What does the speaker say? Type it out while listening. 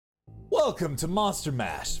Welcome to Monster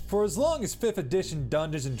Mash. For as long as 5th edition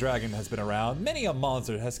Dungeons & Dragons has been around, many a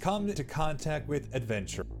monster has come into contact with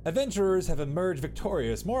adventurers. Adventurers have emerged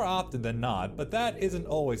victorious more often than not, but that isn't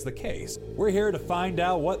always the case. We're here to find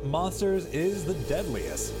out what monsters is the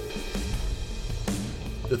deadliest.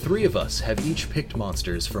 The three of us have each picked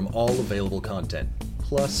monsters from all available content,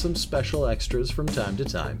 plus some special extras from time to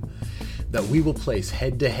time, that we will place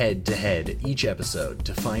head to head each episode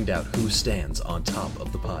to find out who stands on top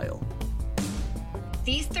of the pile.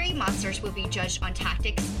 These three monsters will be judged on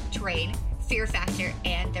tactics, terrain, fear factor,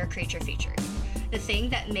 and their creature features. The thing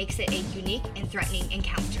that makes it a unique and threatening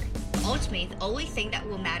encounter. Ultimately, the only thing that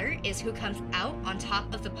will matter is who comes out on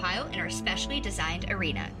top of the pile in our specially designed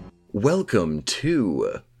arena. Welcome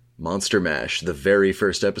to Monster Mash, the very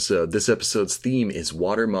first episode. This episode's theme is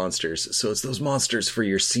water monsters, so it's those monsters for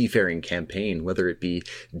your seafaring campaign, whether it be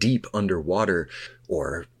deep underwater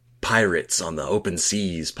or pirates on the open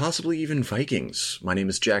seas, possibly even Vikings. My name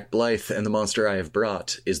is Jack Blythe, and the monster I have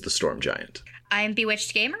brought is the Storm Giant. I'm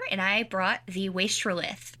Bewitched Gamer, and I brought the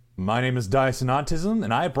Wastrolith. My name is Dyson Autism,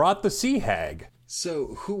 and I brought the Sea Hag.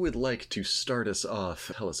 So, who would like to start us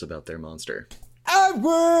off? Tell us about their monster. I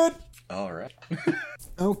would! Alright.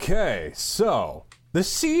 Okay, so, the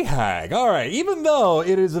Sea Hag. Alright, even though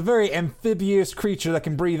it is a very amphibious creature that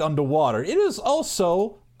can breathe underwater, it is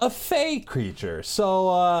also a fey creature.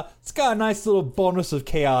 So, it's got a nice little bonus of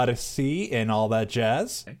chaotic sea and all that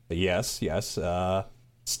jazz. But yes.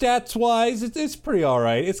 Stats-wise, it's pretty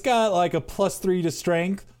alright. It's got like a +3 to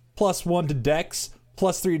strength, +1 to dex,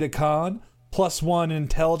 +3 to con, +1 in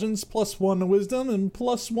intelligence, +1 to wisdom, and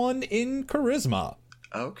 +1 in charisma.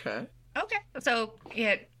 Okay. So,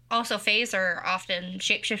 yeah, also fays are often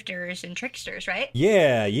shapeshifters and tricksters, right?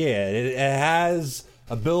 Yeah. It has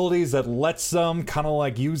abilities that lets them kind of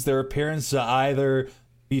like use their appearance to either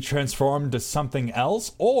be transformed to something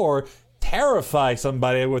else or terrify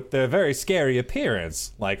somebody with their very scary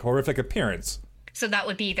appearance, like horrific appearance. So that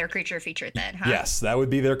would be their creature feature then, huh? Yes, that would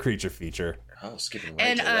be their creature feature. Oh, skipping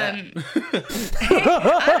right to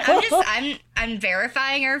that. I'm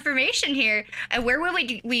verifying our information here. Where will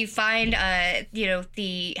we find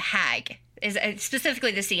the hag? Is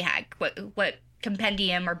specifically the sea hag? What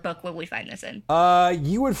compendium or book will we find this in?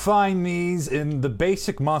 You would find these in the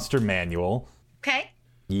basic monster manual. Okay.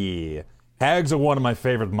 Yeah. Hags are one of my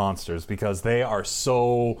favorite monsters because they are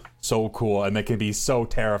so cool, and they can be so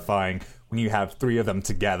terrifying when you have three of them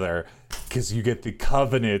together, because you get the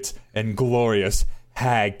Covenant and glorious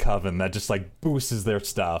Hag Coven that just like boosts their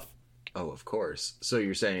stuff. Oh, of course. So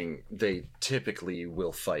you're saying they typically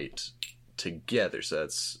will fight together, so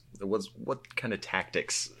that's... What kind of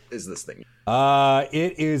tactics is this thing?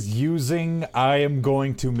 It is using... I am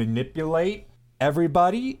going to manipulate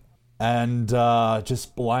everybody and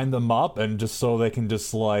just blind them up, and just so they can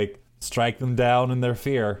just like strike them down in their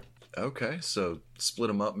fear. Okay, so split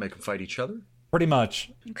them up, make them fight each other? Pretty much.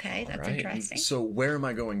 Okay, that's right. Interesting. So where am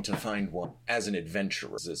I going to find one as an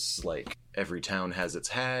adventurer? Is this like every town has its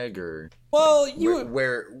hag, or... Well,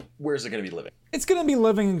 where's it going to be living? It's going to be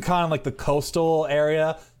living in kind of like the coastal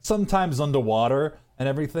area, sometimes underwater and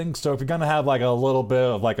everything. So if you're going to have like a little bit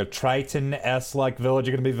of like a Triton-esque like village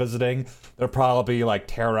you're going to be visiting, they're probably like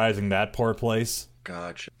terrorizing that poor place.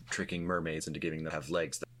 Gotcha. Tricking mermaids into giving them have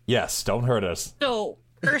legs. Yes, don't hurt us. So,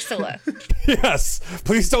 Ursula. Yes,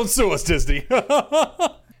 please don't sue us, Disney.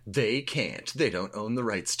 They can't. They don't own the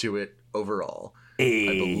rights to it overall.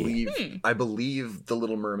 Hey. I believe the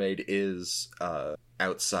Little Mermaid is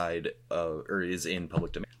outside or is in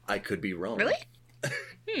public domain. I could be wrong. Really?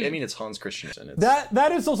 I mean, it's Hans Christiansen. It's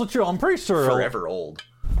That is also true. I'm pretty sure forever old.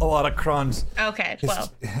 A lot of Kron's Okay,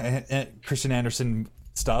 well. Christian Andersen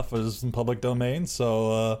stuff was in public domain,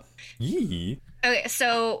 so yee. Okay,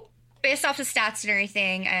 so based off the stats and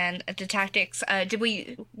everything and the tactics,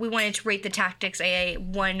 we wanted to rate the tactics a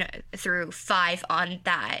 1 through 5 on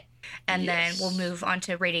that, and then we'll move on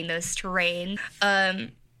to rating those terrain.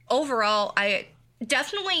 Overall, I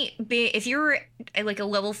definitely if you're like a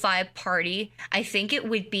level 5 party, I think it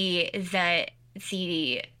would be that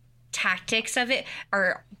the tactics of it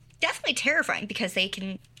are definitely terrifying because they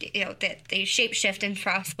can, they shapeshift into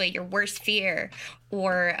possibly your worst fear,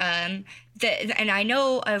 or and I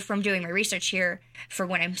know from doing my research here for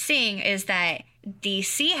what I'm seeing is that the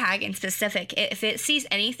sea hag in specific, if it sees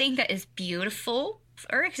anything that is beautiful,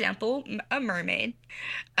 for example, a mermaid,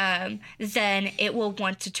 then it will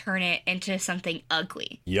want to turn it into something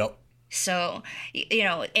ugly. Yep. So,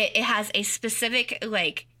 it has a specific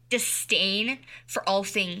like disdain for all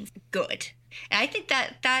things good. And I think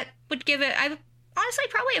that would give it, honestly,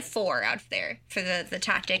 probably a 4 out there for the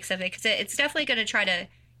tactics of it, because it's definitely going to try to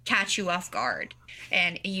catch you off guard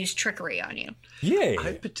and use trickery on you. Yay.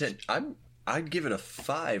 I'd give it a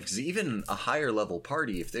 5, because even a higher level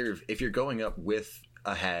party, if you're going up with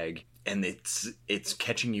a hag and it's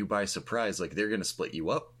catching you by surprise, like they're gonna split you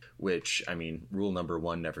up. Which, I mean, rule number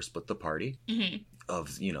 1, never split the party.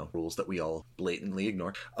 Of, rules that we all blatantly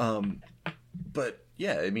ignore. But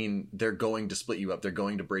yeah, I mean, they're going to split you up. They're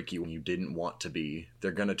going to break you when you didn't want to be.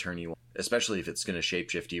 They're going to turn you on, especially if it's going to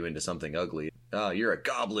shapeshift you into something ugly. Oh, you're a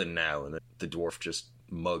goblin now. And the dwarf just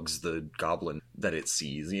mugs the goblin that it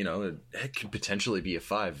sees. It could potentially be a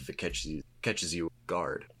 5 if it catches you off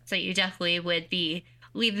guard. So you definitely would be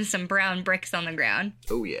leaving some brown bricks on the ground.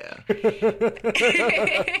 Oh, yeah.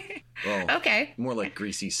 Well, okay. More like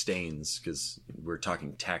greasy stains, because we're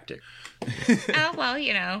talking tactic. Oh, well,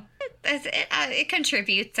 it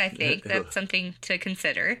contributes, I think. That's something to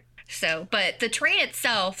consider. So, but the train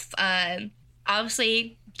itself,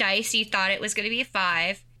 obviously, Dice, you thought it was going to be a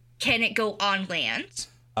 5. Can it go on land?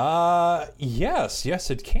 Yes,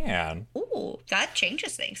 it can. Ooh, that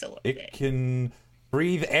changes things a little bit. It can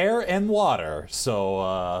breathe air and water,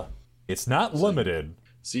 so it's not limited.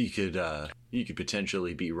 So you could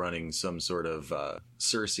potentially be running some sort of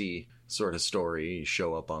Cersei sort of story. You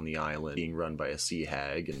show up on the island being run by a sea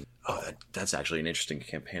hag, and that's actually an interesting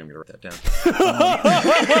campaign. I'm gonna write that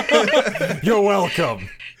down. You're welcome.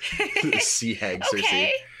 Sea hag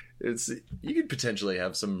Okay. Cersei. You could potentially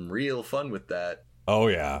have some real fun with that. Oh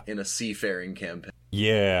yeah. In a seafaring campaign.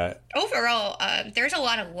 Yeah. Overall, there's a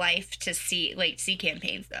lot of life to sea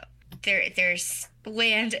campaigns, though. There's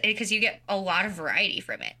land, because you get a lot of variety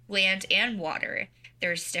from it. Land and water.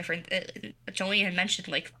 There's different, Jolene mentioned,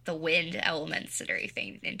 like, the wind elements and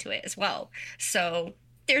everything into it as well. So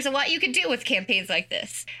there's a lot you can do with campaigns like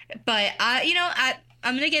this. But, I'm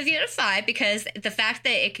going to give you a 5, because the fact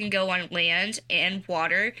that it can go on land and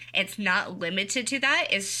water, and it's not limited to that,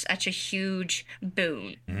 is such a huge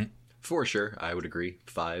boon. Mm-hmm. For sure, I would agree.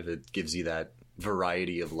 5, it gives you that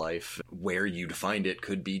variety of life. Where you'd find it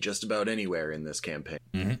could be just about anywhere in this campaign.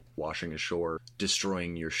 Mm-hmm. Washing ashore,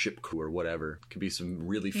 destroying your ship crew or whatever. Could be some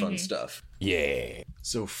really fun stuff. Yeah.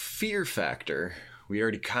 So fear factor, we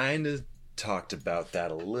already kind of talked about that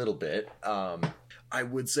a little bit. I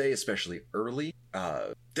would say, especially early,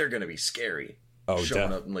 they're going to be scary. Oh,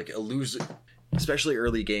 showing up in, like, illusion, especially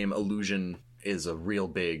early game, illusion is a real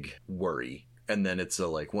big worry. And then it's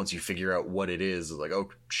once you figure out what it is, it's like, oh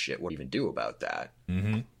shit, what do you even do about that?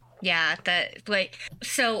 Mm-hmm. Yeah,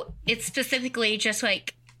 so it's specifically just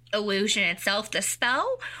illusion itself, the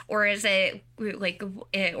spell, or is it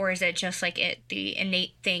just the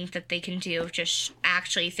innate thing that they can do, just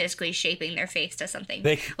actually physically shaping their face to something,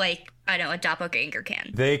 a doppelganger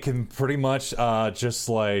can? They can pretty much just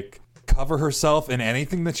cover herself in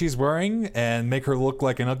anything that she's wearing and make her look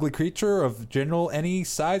like an ugly creature of any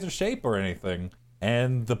size or shape or anything.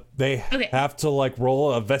 And they have to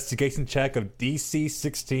roll a investigation check of DC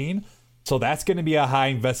 16. So that's going to be a high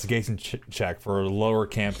investigation check for lower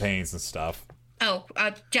campaigns and stuff. Oh,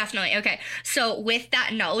 definitely. Okay. So with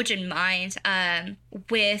that knowledge in mind,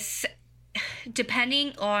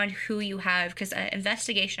 depending on who you have, because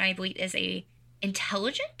investigation, I believe, is a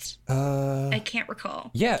intelligence? I can't recall.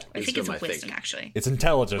 Yeah. I think it's a wisdom, actually. It's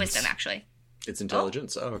intelligence. Wisdom, actually. It's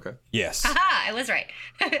intelligence? Oh, okay. Yes. Haha, I was right.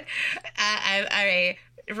 I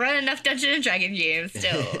run enough Dungeons and Dragon games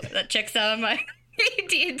still. That checks out on my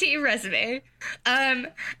D&D resume.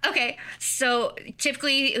 Okay, so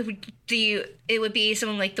typically it would be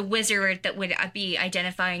someone like the wizard that would be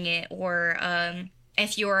identifying it, or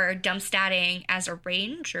if you're dumbstatting as a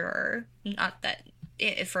ranger, not that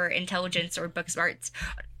for intelligence or book smarts,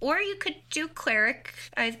 or you could do cleric,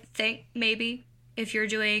 I think, maybe, if you're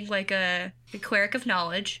doing a cleric of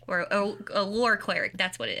knowledge, or a lore cleric.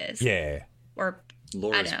 That's what it is. Yeah. Or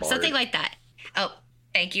lore, I don't know, bard. something like that. Oh,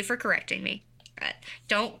 thank you for correcting me.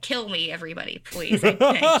 Don't kill me, everybody, please. I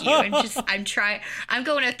beg you. I'm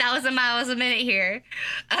going 1,000 miles a minute here.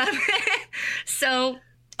 So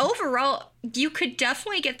overall, you could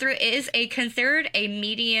definitely get through. It is considered a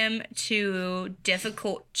medium to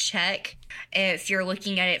difficult check. If you're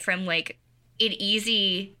looking at it from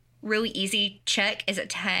really easy check is a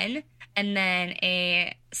 10, and then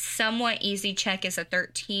a somewhat easy check is a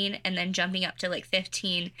 13, and then jumping up to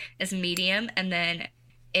 15 is medium, and then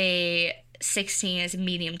a 16 is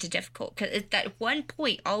medium to difficult, because that 1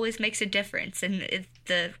 point always makes a difference in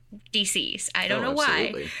the DCs. I don't know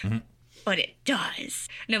why, but it does.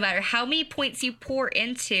 No matter how many points you pour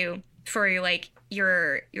into for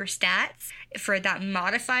your stats for that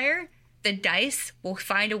modifier, the dice will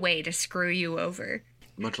find a way to screw you over.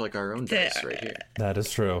 Much like our own dice right here. That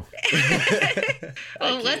is true.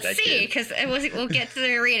 Well, let's see, because we'll get to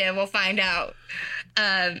the arena and we'll find out.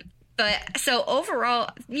 But so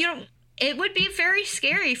overall, it would be very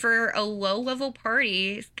scary for a low-level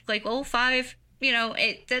party, like level 5,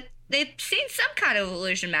 they've seen some kind of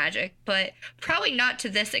illusion magic, but probably not to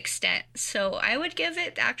this extent. So I would give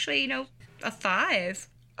it actually, a 5.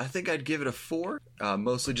 I think I'd give it a 4,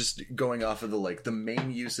 mostly just going off of the main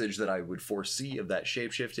usage that I would foresee of that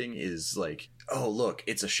shapeshifting is like, oh, look,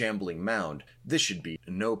 it's a shambling mound. This should be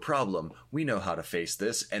no problem. We know how to face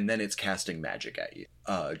this, and then it's casting magic at you.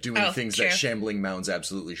 Doing things true. that shambling mounds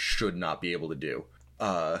absolutely should not be able to do.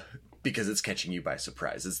 Because it's catching you by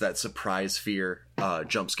surprise. It's that surprise fear,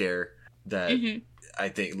 jump scare that I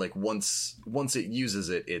think, once it uses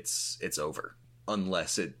it, it's over.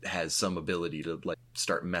 Unless it has some ability to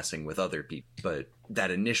start messing with other people. But that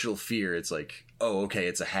initial fear, it's like, oh, okay,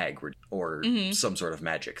 it's a hag or some sort of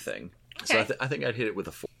magic thing. Okay. So I think I'd hit it with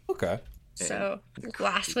a 4. Okay. So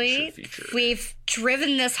lastly, we've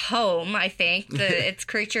driven this home. I think its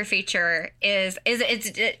creature feature is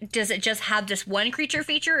does it just have this one creature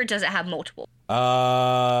feature, or does it have multiple? It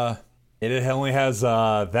only has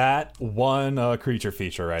that one creature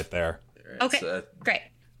feature right there. Okay, so great.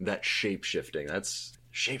 That shapeshifting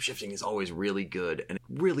is always really good, and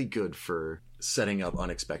really good for setting up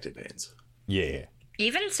unexpected pains. Yeah.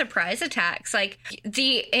 Even surprise attacks,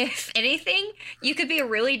 if anything, you could be a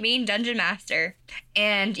really mean dungeon master,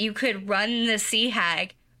 and you could run the sea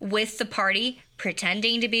hag with the party,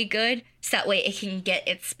 pretending to be good, so that way it can get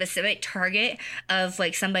its specific target of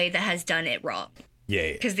somebody that has done it wrong.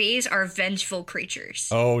 Yeah. Because these are vengeful creatures.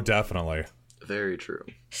 Oh, definitely. Very true.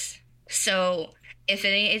 So, if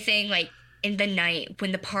anything, in the night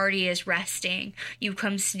when the party is resting, you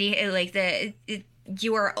come sneak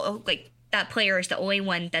you are that player is the only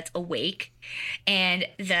one that's awake, and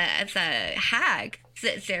the hag,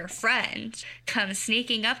 their friend, comes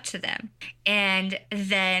sneaking up to them, and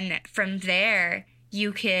then from there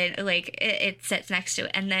you can it sits next to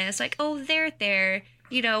it, and then it's like, oh, they're there.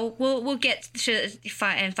 We'll get to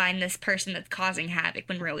find this person that's causing havoc,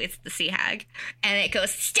 when really it's the sea hag, and it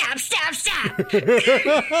goes stab, stab, stab.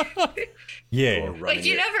 Yeah.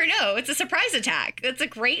 You never know. It's a surprise attack. It's a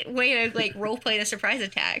great way to role play the surprise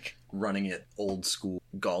attack. Running it old school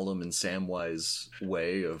Gollum and Samwise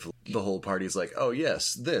way of the whole party's like, oh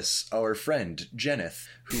yes, this, our friend Jenneth,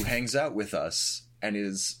 who hangs out with us and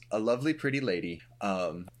is a lovely pretty lady.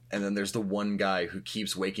 And then there's the one guy who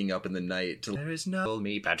keeps waking up in the night to, there is no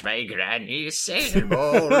me but my granny's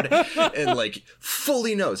sailboard. And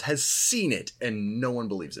fully knows, has seen it, and no one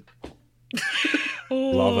believes it.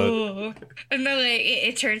 Love it. And then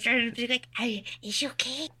it turns around and be like, hey, it's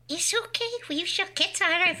okay. It's okay. We should get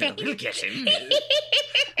on our thing. We'll get him.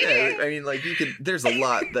 Yeah, I mean, there's a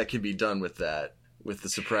lot that can be done with that. With the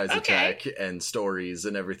surprise attack and stories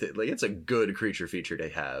and everything. It's a good creature feature to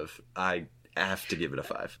have. I have to give it a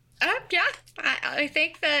 5. Yeah, I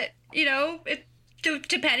think that,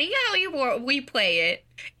 depending on how we play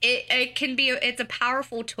it can be, it's a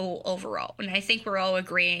powerful tool overall. And I think we're all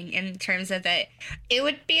agreeing in terms of that it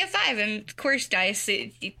would be a 5. And of course, dice,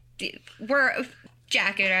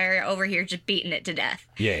 Jack and I are over here just beating it to death.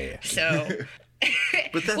 Yeah. So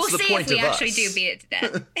but that's we'll the see point if we of actually us. do beat it to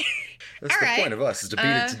death. That's all the right. point of us, is to beat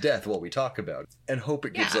it to death while we talk about it. And hope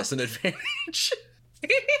it gives Yeah. us an advantage.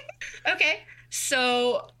 Okay,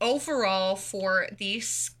 so overall for the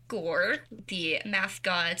score, the math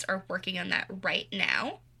gods are working on that right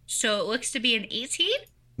now. So it looks to be an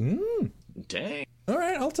 18. Dang. All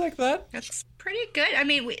right, I'll take that. That's pretty good. I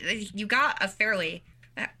mean, you got a fairly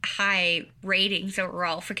high ratings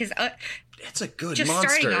overall because It's a good just monster.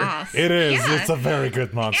 starting off. It is. Yeah. It's a very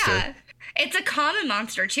good monster. Yeah. It's a common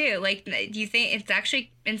monster too. You think it's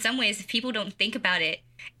actually, in some ways, if people don't think about it,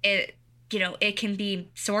 it can be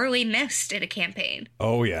sorely missed in a campaign.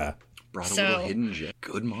 Oh, yeah. Brought a little hidden gem.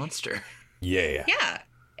 Good monster. Yeah. Yeah.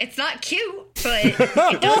 It's not cute, but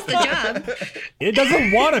it does the job. It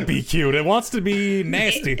doesn't want to be cute. It wants to be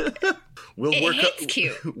nasty. It hates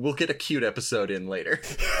cute. We'll get a cute episode in later.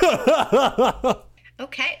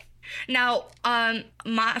 Okay. Now,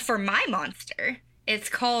 for my monster, it's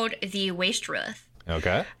called the Wastreth.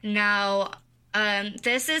 Okay. Now,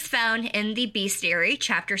 this is found in the Bestiary,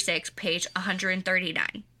 Chapter 6, page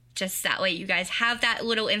 139. Just that way you guys have that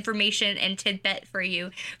little information and tidbit for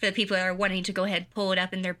you, for the people that are wanting to go ahead and pull it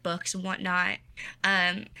up in their books and whatnot.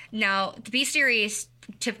 Now, the Bestiary is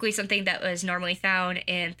typically something that was normally found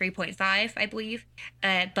in 3.5, I believe.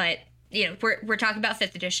 But, we're talking about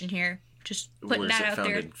 5th edition here. Just putting Where's that it out found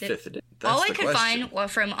there. in 5th edition? All That's I the could question.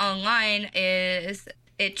 find from online is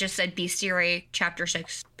it just said Bestiary Chapter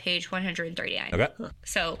 6, page 139. Okay.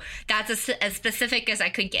 So that's as specific as I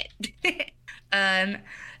could get.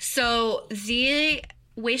 So the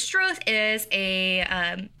Wastrel is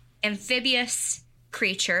a amphibious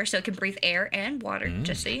creature, so it can breathe air and water,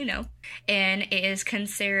 just so you know. And it is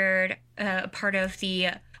considered part of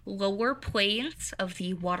the lower planes of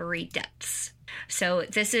the watery depths. So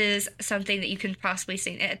this is something that you can possibly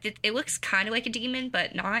see. It looks kind of like a demon,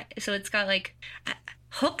 but not. So it's got like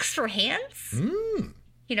hooks for hands,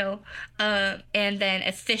 you know, and then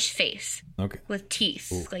a fish face with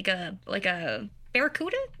teeth, like a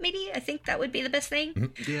barracuda, maybe. I think that would be the best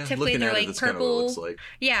thing. Yeah, typically they're like that's purple. kind of what it looks like.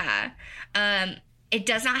 Yeah. It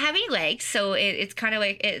does not have any legs, so it's kind of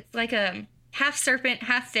like it's like a half serpent,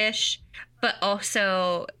 half fish, but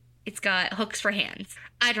also it's got hooks for hands.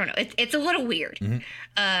 I don't know. It's a little weird.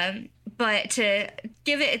 But to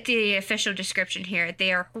give it the official description here,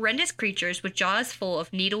 they are horrendous creatures with jaws full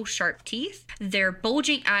of needle-sharp teeth. Their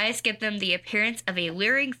bulging eyes give them the appearance of a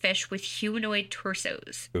leering fish with humanoid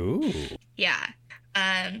torsos. Ooh. Yeah.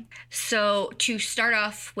 So to start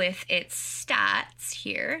off with its stats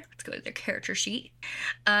here, let's go to their character sheet.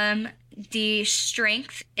 The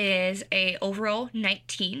strength is a overall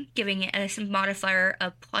 19, giving it a modifier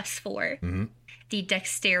of +4. The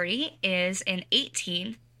dexterity is an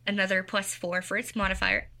 18, another +4 for its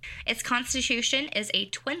modifier. Its constitution is a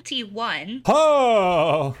 21.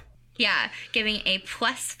 Oh! Yeah, giving a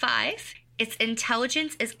 +5. Its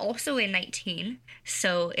intelligence is also a 19,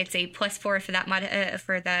 so it's a +4 for that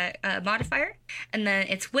modifier. And then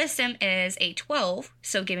its wisdom is a 12,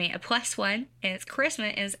 so giving it a +1, and its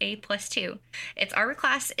charisma is a +2. Its armor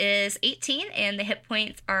class is 18, and the hit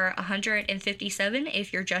points are 157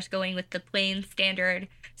 if you're just going with the plain standard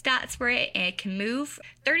stats for it. And it can move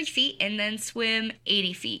 30 feet and then swim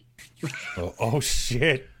 80 feet. Oh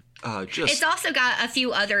shit. It's also got a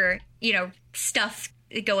few other, stuff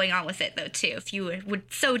going on with it, though, too, if you would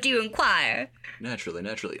so do inquire. Naturally.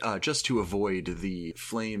 Just to avoid the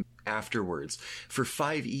flame afterwards, for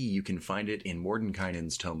 5e, you can find it in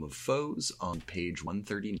Mordenkainen's Tome of Foes on page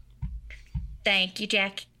 130. Thank you,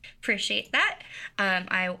 Jack. Appreciate that.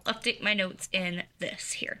 I will update my notes in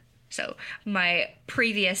this here. So my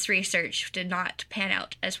previous research did not pan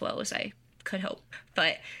out as well as I could hope.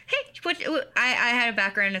 But hey, I had a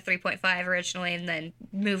background of 3.5 originally, and then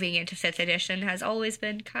moving into 5th edition has always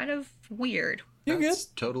been kind of weird. That's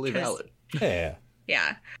totally valid. Yeah.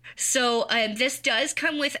 Yeah. So this does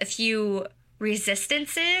come with a few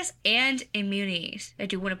resistances and immunities. I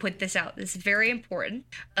do want to put this out. This is very important.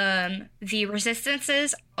 The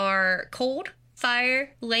resistances are cold,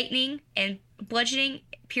 fire, lightning, and bludgeoning,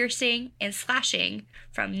 piercing, and slashing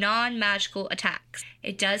from non-magical attacks.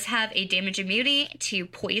 It does have a damage immunity to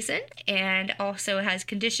poison, and also has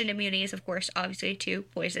conditioned immunities, of course, obviously, to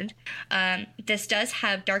poison. This does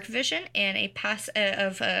have dark vision and a pass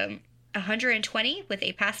of 120 with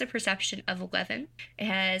a passive perception of 11.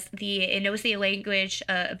 It knows the language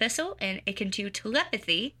Abyssal, and it can do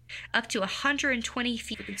telepathy up to 120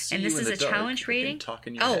 feet. And this is a challenge rating. Talk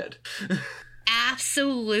in your head.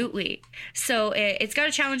 Absolutely. So it's got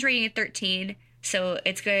a challenge rating of 13. So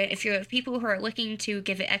it's good if you're people who are looking to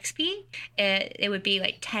give it XP. It would be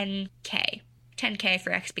like 10k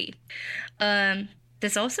for XP.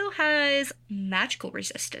 This also has magical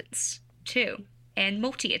resistance too, and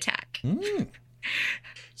multi-attack.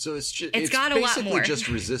 So it's got a lot more. Just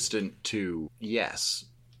resistant to yes.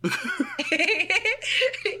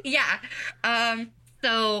 Yeah.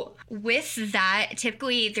 So with that,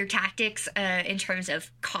 typically their tactics in terms of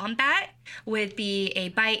combat would be a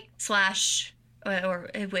bite slash or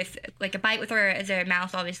with like a bite with their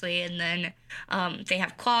mouth, obviously, and then they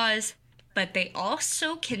have claws, but they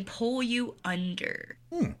also can pull you under,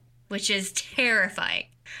 which is terrifying.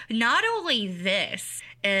 Not only this,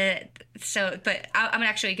 but I'm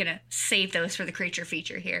actually gonna save those for the creature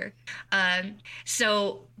feature here.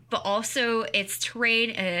 But also its terrain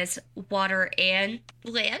is water and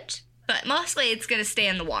land, but mostly it's gonna stay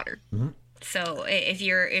in the water. So if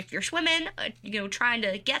you're swimming, trying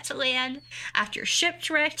to get to land after you're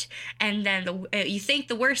shipwrecked, and then you think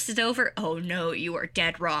the worst is over, oh no, you are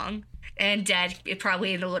dead wrong, and dead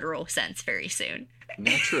probably in the literal sense very soon.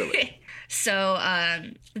 Naturally. So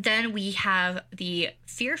then we have the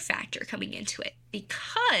fear factor coming into it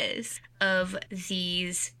because of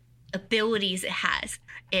these abilities it has.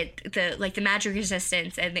 The magic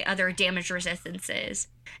resistance and the other damage resistances.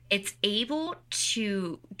 It's able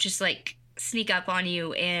to just like sneak up on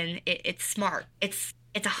you, and it's smart. It's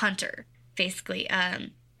a hunter basically.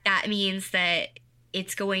 That means that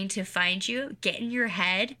it's going to find you, get in your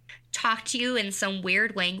head, talk to you in some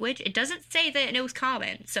weird language. It doesn't say that it knows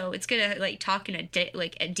common, so it's gonna like talk in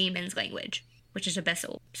a demon's language, which is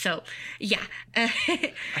abyssal. So yeah,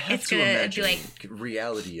 it's gonna be like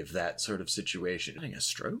reality of that sort of situation. Having a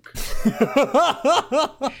stroke.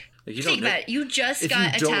 Like you think about it. You just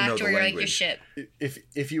got attacked, or you're like your ship.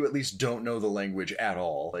 If you at least don't know the language at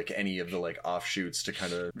all, like any of the like offshoots to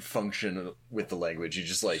kind of function with the language, you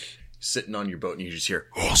just like sitting on your boat and you just hear,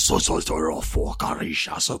 oh god, what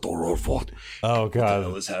the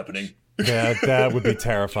hell is happening? Yeah, that would be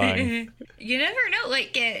terrifying. You never know,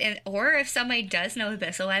 like, or if somebody does know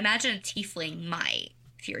abyssal, I imagine a tiefling might.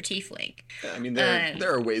 If you're a tiefling, I mean,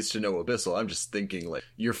 there are ways to know abyssal. I'm just thinking, like,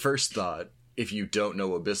 your first thought, if you don't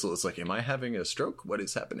know abyssal, is like, am I having a stroke? What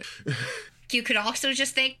is happening? You could also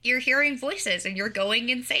just think you're hearing voices and you're going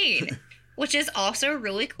insane, which is also a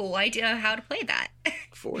really cool idea of how to play that.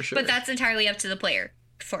 For sure. But that's entirely up to the player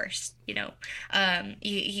first, you know.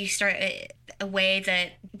 You start a way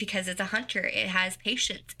that, because it's a hunter, it has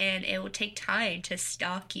patience and it will take time to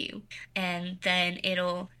stalk you, and then it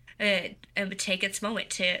would take its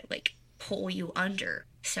moment to like pull you under.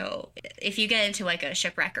 So if you get into like a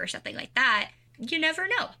shipwreck or something like that, you never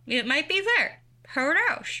know, it might be there. Who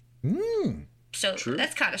knows? So true.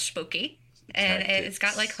 That's kind of spooky. And it's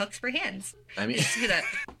got like hooks for hands. I mean, it's gonna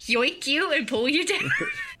yoink you and pull you down.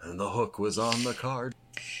 And the hook was on the card.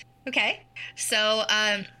 Okay, so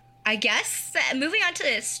I guess moving on to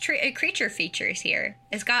this creature features here,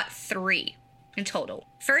 it's got 3 in total.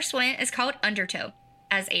 First one is called Undertow.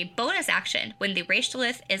 As a bonus action, when the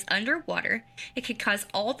Wraithlith is underwater, it can cause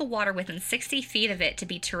all the water within 60 feet of it to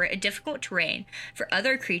be difficult terrain for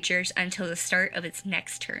other creatures until the start of its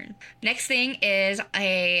next turn. Next thing is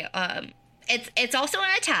it's also an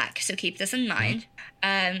attack, so keep this in mind.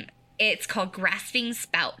 It's called Grasping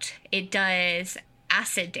Spout. It does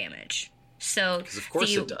acid damage. So of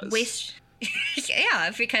course it does.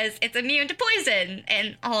 Yeah, because it's immune to poison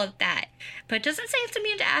and all of that. But it doesn't say it's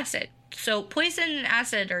immune to acid. So poison and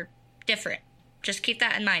acid are different. Just keep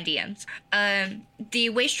that in mind, DMs. The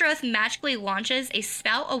Wraithlith magically launches a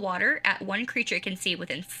spout of water at one creature it can see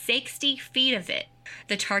within 60 feet of it.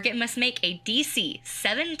 The target must make a DC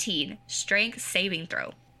 17 strength saving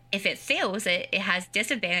throw. If it fails it has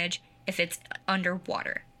disadvantage if it's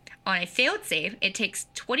underwater. On a failed save, it takes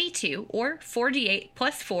 22 or 4d8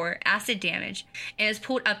 plus 4 acid damage and is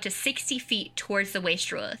pulled up to 60 feet towards the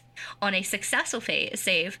Wraithlith. On a successful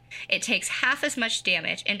save, it takes half as much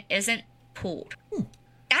damage and isn't pulled.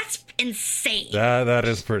 That's insane. That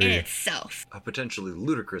is pretty. In itself. A potentially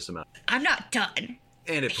ludicrous amount. I'm not done.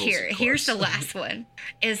 And it pulls Here's the last one,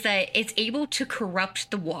 is that it's able to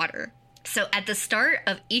corrupt the water. So at the start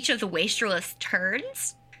of each of the Wraithlith's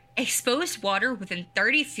turns, exposed water within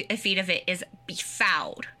 30 feet of it is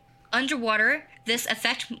befouled. Underwater, this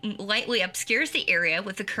effect lightly obscures the area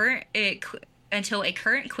with the current until a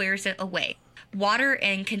current clears it away. Water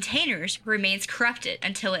in containers remains corrupted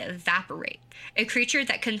until it evaporates. A creature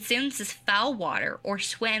that consumes this foul water or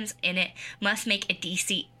swims in it must make a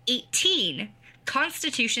DC 18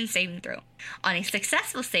 Constitution saving throw. On a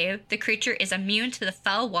successful save, the creature is immune to the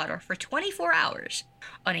foul water for 24 hours.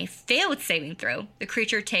 On a failed saving throw, the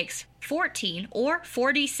creature takes 14 or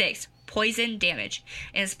 4d6 poison damage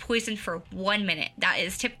and is poisoned for 1 minute. That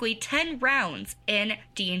is typically 10 rounds in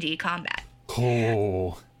D&D combat.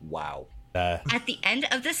 Oh, wow. At the end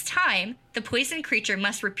of this time, the poisoned creature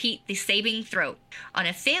must repeat the saving throw. On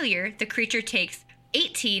a failure, the creature takes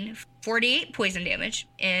 18 48 poison damage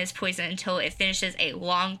and is poisoned until it finishes a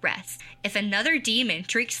long rest. If another demon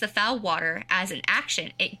drinks the foul water as an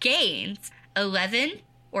action, it gains 11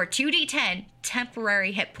 or 2d10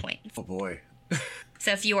 temporary hit points. Oh boy.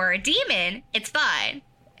 So if you are a demon, it's fine.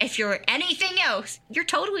 If you're anything else, you're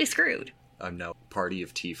totally screwed. I'm now a party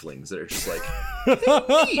of tieflings that are just like,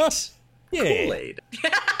 neat. Yeah. Kool-Aid.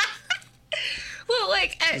 Well,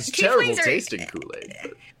 like, it's terrible tasting Kool-Aid.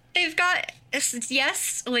 But they've got,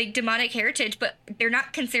 yes, like, demonic heritage, but they're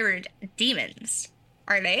not considered demons,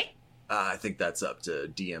 are they? I think that's up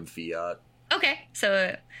to DM Fiat. Okay,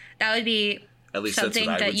 so that would be at least something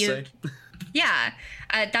that's what I would say. Yeah,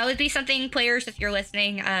 that would be something, players, if you're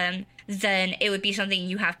listening, then it would be something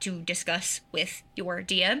you have to discuss with your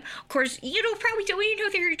DM. Of course, you probably don't even know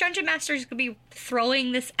that your dungeon master is going to be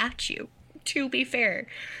throwing this at you, to be fair.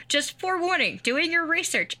 Just forewarning, doing your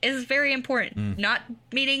research is very important. Not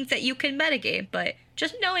meaning that you can metagame, but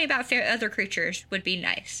just knowing about other creatures would be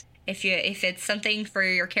nice. If it's something for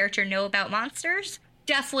your character to know about monsters,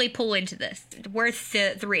 definitely pull into this. Worth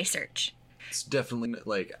the research. It's definitely,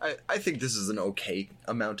 like, I think this is an okay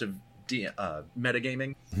amount of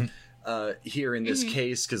metagaming. here in this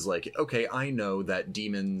case, because, like, okay, I know that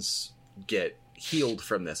demons get healed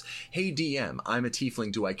from this. Hey, DM, I'm a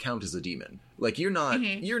tiefling. Do I count as a demon? Like, you're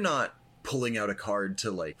not pulling out a card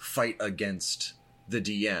to, like, fight against the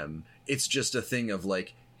DM. It's just a thing of,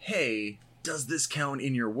 like, hey, does this count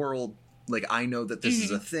in your world? Like, I know that this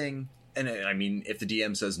is a thing. And I mean, if the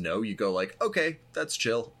DM says no, you go like, okay, that's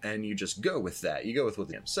chill. And you just go with that. You go with what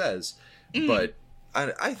the DM says. But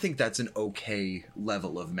I think that's an okay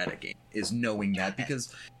level of metagame, is knowing that,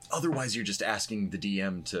 because otherwise you're just asking the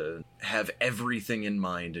DM to have everything in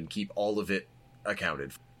mind and keep all of it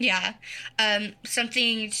accounted for. Yeah.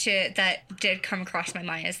 Something that did come across my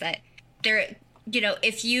mind is that there,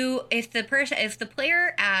 if the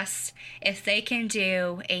player asks if they can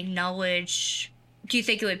do a knowledge, do you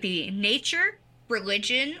think it would be nature,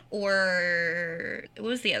 religion, or what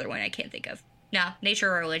was the other one I can't think of? No, nature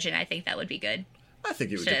or religion. I think that would be good. I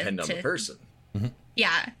think it would depend on the person.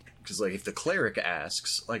 Yeah. Because, like, if the cleric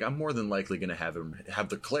asks, like, I'm more than likely going to have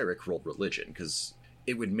the cleric roll religion, because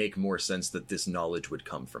it would make more sense that this knowledge would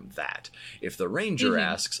come from that. If the ranger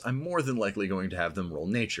asks, I'm more than likely going to have them roll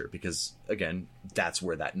nature, because, again, that's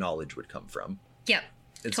where that knowledge would come from. Yep.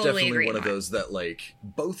 It's totally definitely one of those that, like,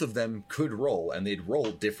 both of them could roll, and they'd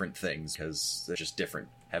roll different things, because they're just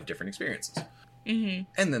have different experiences. And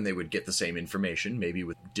then they would get the same information, maybe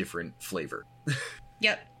with different flavor.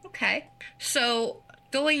 Yep. Okay. So,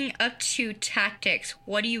 going up to tactics,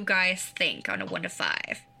 what do you guys think on a 1 to 5?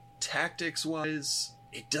 Tactics-wise,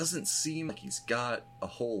 it doesn't seem like he's got a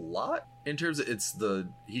whole lot in terms of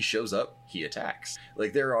he shows up, he attacks.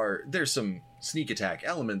 Like, there's some sneak attack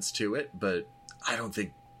elements to it, but I don't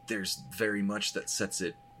think there's very much that sets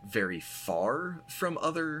it very far from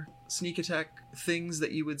other sneak attack things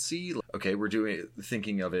that you would see. Okay, we're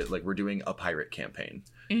doing a pirate campaign.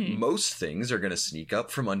 Most things are going to sneak up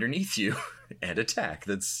from underneath you and attack.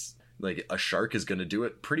 That's like, a shark is going to do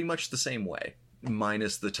it pretty much the same way,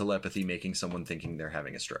 minus the telepathy making someone thinking they're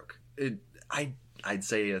having a stroke. I'd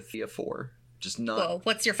say a 4. Just not. Well,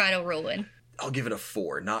 what's your final ruling? I'll give it a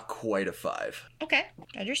 4, not quite a 5. Okay,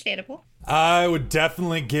 understandable. I would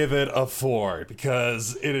definitely give it a 4,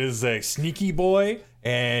 because it is a sneaky boy,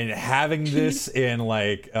 and having this in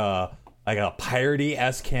like a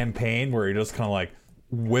piratey-esque campaign where you're just kind of like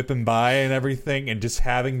whipping by and everything, and just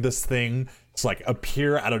having this thing just like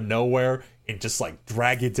appear out of nowhere and just like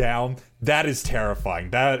drag you down, that is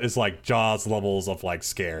terrifying. That is like Jaws levels of like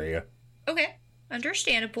scary. Okay,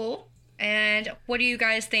 understandable. And what do you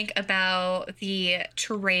guys think about the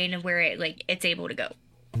terrain and where it's able to go?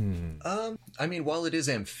 I mean, while it is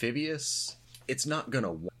amphibious, it's not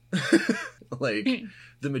gonna like,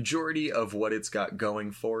 the majority of what it's got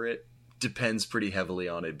going for it depends pretty heavily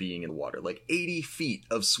on it being in the water. Like, 80 feet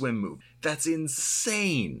of swim move. That's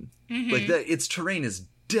insane. Like, its terrain is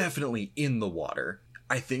definitely in the water.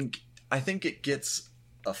 I think it gets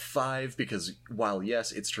a 5 because while,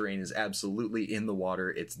 yes, its terrain is absolutely in the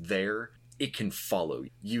water, it's there, it can follow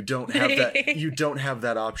you. You don't have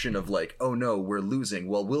that option of like, oh no, we're losing,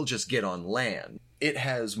 well, we'll just get on land. It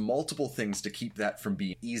has multiple things to keep that from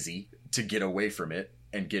being easy to get away from it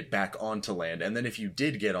and get back onto land. And then if you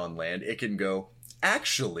did get on land, it can go,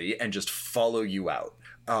 actually, and just follow you out.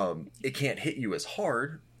 It can't hit you as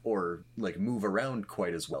hard or like move around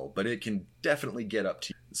quite as well, but it can definitely get up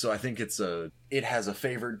to you. So I think it has a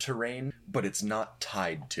favored terrain, but it's not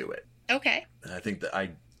tied to it. Okay. And I think that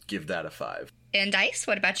I give that a 5. And Dice,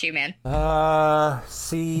 what about you, man?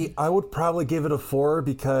 See, I would probably give it a 4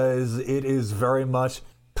 because it is very much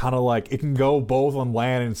kind of like, it can go both on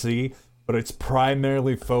land and sea, but it's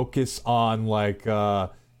primarily focused on like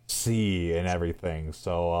sea and everything.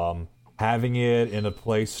 So having it in a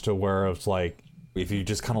place to where it's like, if you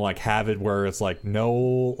just kind of like have it where it's like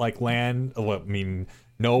no like land,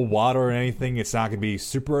 no water or anything, it's not gonna be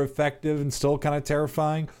super effective and still kind of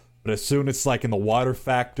terrifying. But as soon as it's like in the water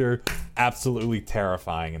factor, absolutely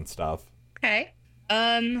terrifying and stuff. Okay.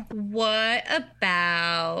 What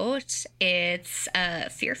about its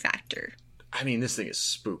fear factor? I mean, this thing is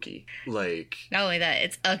spooky. Like, not only that,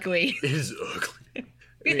 it's ugly. It is ugly.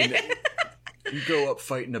 I mean, you go up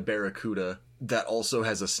fighting a barracuda that also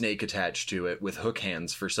has a snake attached to it with hook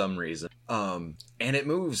hands for some reason. And it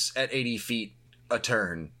moves at 80 feet a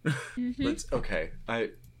turn. Okay.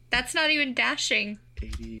 That's not even dashing.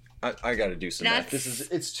 80. I gotta do some math.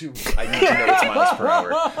 It's too. I need to know it's miles per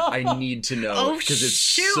hour. I need to know because it's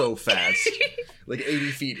so fast. Like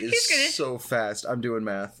 80 feet is so fast. I'm doing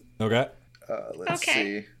math. Okay. Let's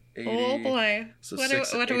see. 80, oh boy. So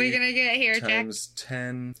what are we gonna get here, Jack? Times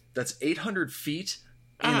 10. That's 800 feet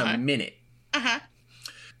in a minute. Uh-huh.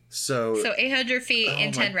 So 800 feet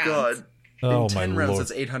in 10 rounds. God. Oh, In 10 my rounds, lord.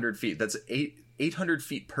 that's 800 feet. That's 800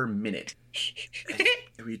 feet per minute.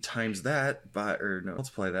 We times that by, or no,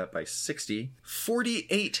 multiply that by 60.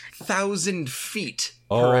 48,000 feet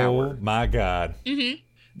per hour. Oh, my God.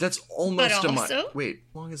 That's almost But a mile. also, Wait,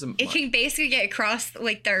 how long is a mile? It can basically get across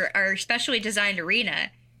like our specially designed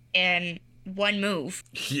arena in one move.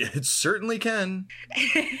 Yeah, it certainly can.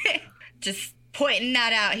 Just pointing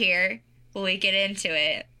that out here when we get into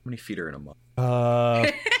it. How many feet are in a mile?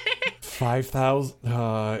 5,000.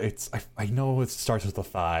 I know it starts with a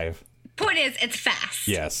 5. Point is, it's fast.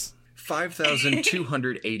 Yes.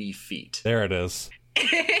 5,280 feet. There it is.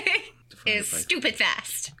 It's stupid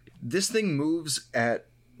fast. This thing moves at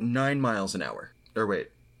 9 miles an hour. Or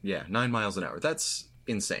wait, yeah, 9 miles an hour. That's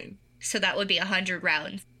insane. So that would be 100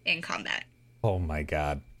 rounds in combat. Oh, my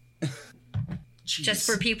God. Jeez. Just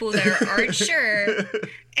for people that aren't sure.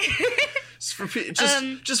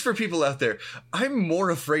 Just for people out there, I'm more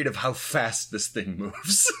afraid of how fast this thing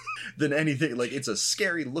moves than anything. Like, it's a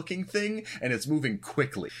scary looking thing, and it's moving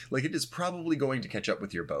quickly. Like, it is probably going to catch up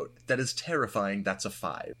with your boat. That is terrifying. That's a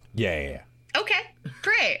 5. Yeah. Okay,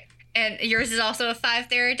 great. And yours is also a 5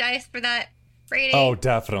 there, Dice, for that rating? Oh,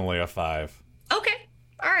 definitely a 5. Okay,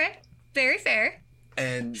 all right. Very fair.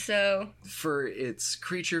 And So, for its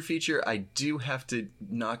creature feature, I do have to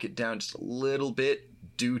knock it down just a little bit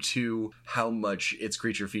due to how much its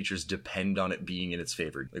creature features depend on it being in its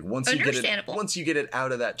favor. Like once you get it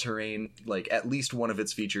out of that terrain, like at least one of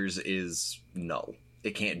its features is null.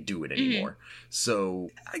 It can't do it anymore.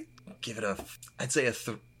 So I give it I'd say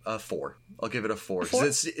a 4. I'll give it a 4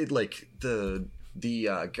 because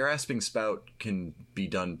the grasping spout can be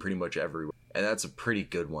done pretty much everywhere, and that's a pretty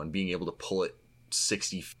good one. Being able to pull it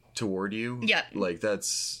 60 feet toward you, Yep. like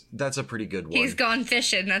that's a pretty good one. he's gone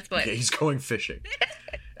fishing, that's what. Yeah, he's going fishing.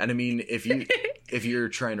 And I mean, if you're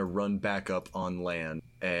trying to run back up on land,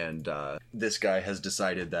 and this guy has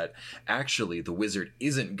decided that actually the wizard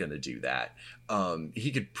isn't gonna do that,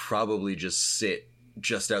 he could probably just sit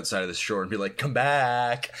just outside of the shore and be like, "Come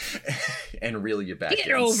back," and reel you back. Get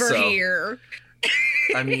in. over So, here.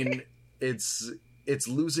 I mean, it's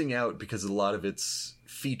losing out because a lot of its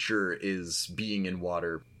feature is being in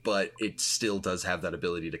water, but it still does have that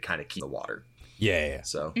ability to kind of keep the water. Yeah.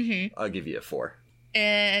 So I'll give you a 4.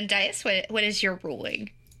 And Dice, what is your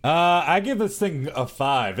ruling? I give this thing a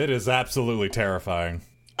 5. It is absolutely terrifying.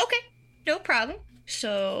 Okay, no problem.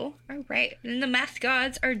 So, all right. Then the math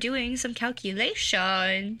gods are doing some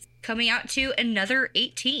calculations, coming out to another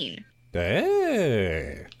 18.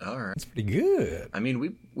 Hey. All right. That's pretty good. I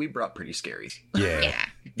mean, we brought pretty scary. Yeah. Yeah,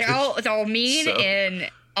 they're all mean So- and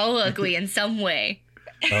all ugly in some way.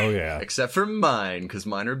 Oh, yeah. Except for mine, because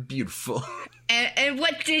mine are beautiful. And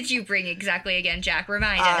what did you bring exactly again, Jack?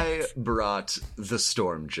 Remind us. I brought the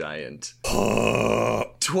Storm Giant.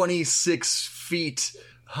 26 feet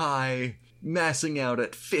high, massing out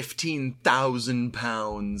at 15,000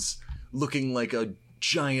 pounds, looking like a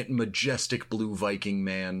giant, majestic blue Viking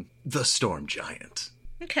man. The Storm Giant.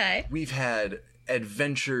 Okay. We've had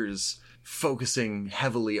adventures focusing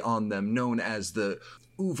heavily on them, known as the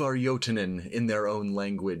Uvarjotunen in their own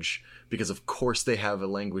language, because of course they have a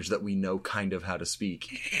language that we know kind of how to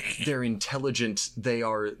speak. They're intelligent. They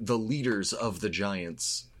are the leaders of the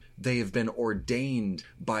giants. They have been ordained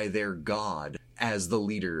by their god as the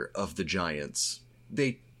leader of the giants.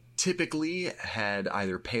 They typically had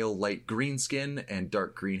either pale light green skin and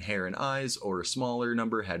dark green hair and eyes, or a smaller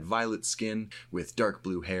number had violet skin with dark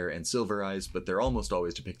blue hair and silver eyes, but they're almost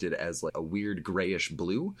always depicted as like a weird grayish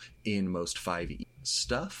blue in most 5e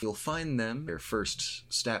stuff. You'll find them, their first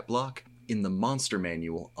stat block, in the monster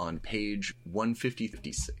manual on page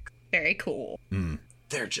 156. Very cool.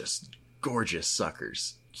 They're just gorgeous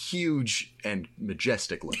suckers. Huge and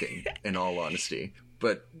majestic looking, in all honesty.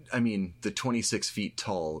 But, I mean, the 26 feet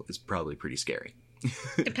tall is probably pretty scary.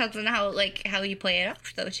 Depends on how you play it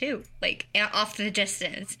off, though, too. Like, off in the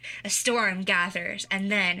distance, a storm gathers,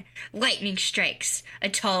 and then lightning strikes a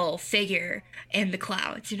tall figure in the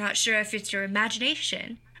clouds. You're not sure if it's your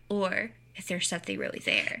imagination or if there's something really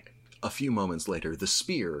there. A few moments later, the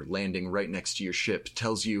spear landing right next to your ship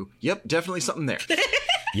tells you, yep, definitely something there.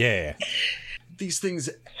 Yeah. These things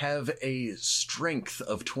have a strength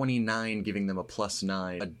of 29, giving them a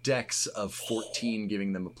 +9, a dex of 14,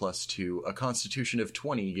 giving them a +2, a constitution of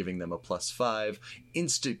 20, giving them a +5,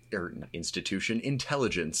 institution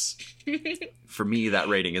intelligence. For me, that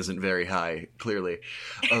rating isn't very high, clearly.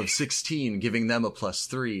 Of 16, giving them a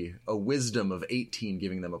 +3, a wisdom of 18,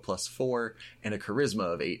 giving them a +4, and a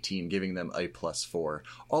charisma of 18, giving them a +4.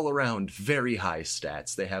 All around, very high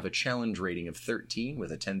stats. They have a challenge rating of 13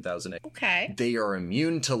 with a 10,000. Okay. They They are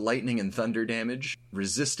immune to lightning and thunder damage,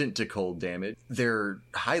 resistant to cold damage. They're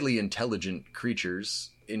highly intelligent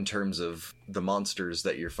creatures in terms of the monsters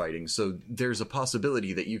that you're fighting, so there's a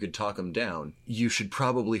possibility that you could talk them down. You should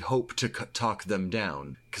probably hope to talk them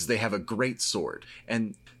down, because they have a great sword.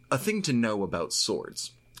 And a thing to know about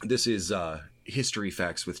swords, this is history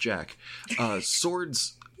facts with Jack.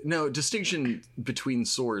 Swords... No, distinction between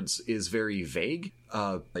swords is very vague.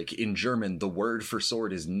 Like in German, the word for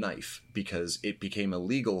sword is knife, because it became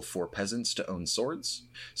illegal for peasants to own swords,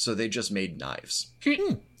 so they just made knives.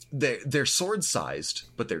 They're sword-sized,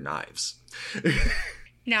 but they're knives.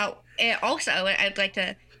 Now, also, I'd like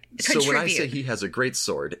to contribute. So when I say he has a great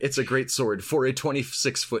sword, it's a great sword for a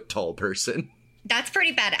 26-foot-tall person. That's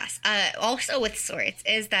pretty badass. Also with swords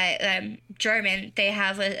is that German, they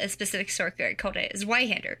have a specific sword called a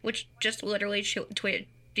Zweihander, which just literally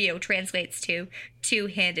translates to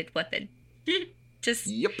two-handed weapon. Just,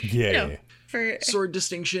 yep. Yeah. Sword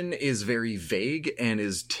distinction is very vague and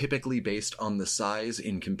is typically based on the size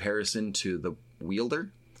in comparison to the wielder.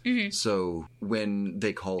 Mm-hmm. So when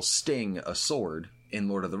they call Sting a sword in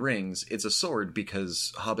Lord of the Rings, it's a sword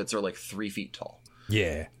because hobbits are like 3 feet tall.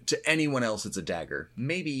 Yeah. To anyone else, it's a dagger.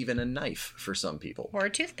 Maybe even a knife for some people. Or a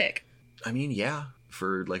toothpick. I mean, yeah,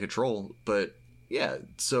 for like a troll. But yeah,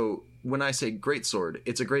 so when I say great sword,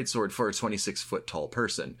 it's a great sword for a 26-foot tall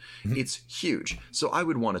person. Mm-hmm. It's huge. So I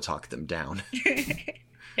would want to talk them down.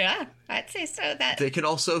 Yeah, I'd say so. That they can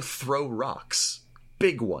also throw rocks.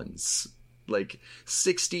 Big ones. Like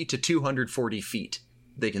 60 to 240 feet.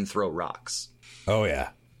 They can throw rocks. Oh,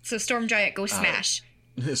 yeah. So Storm Giant, go smash.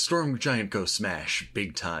 Storm Giant go smash,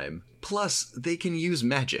 big time. Plus, they can use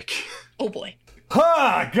magic. Oh boy.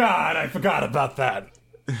 Ah, God, I forgot about that.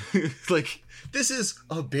 Like, this is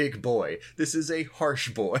a big boy. This is a harsh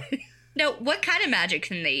boy. No, what kind of magic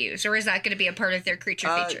can they use? Or is that going to be a part of their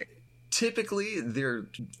creature feature? Typically, their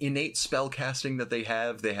innate spell casting that they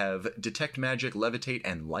have detect magic, levitate,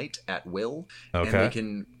 and light at will. Okay. And they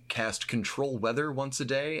can cast control weather once a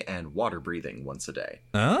day and water breathing once a day.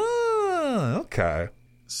 Oh, okay.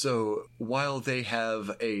 So while they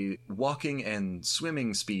have a walking and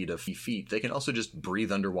swimming speed of feet, they can also just breathe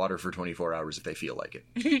underwater for 24 hours if they feel like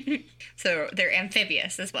it. So they're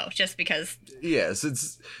amphibious as well, just because.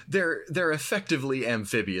 Yes, they're effectively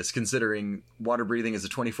amphibious, considering water breathing is a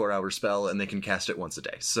 24-hour spell and they can cast it once a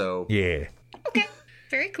day. So yeah. Okay,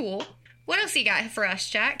 very cool. What else you got for us,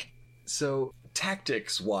 Jack? So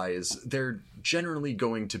tactics-wise, they're generally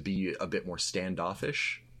going to be a bit more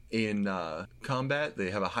standoffish. In combat,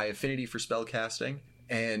 they have a high affinity for spell casting,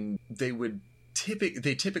 and they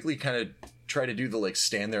typically kind of try to do the like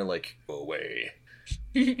stand there like away,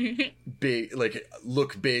 big, like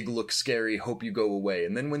look big, look scary, hope you go away,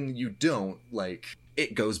 and then when you don't, like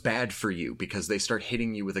it goes bad for you because they start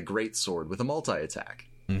hitting you with a great sword with a multi-attack.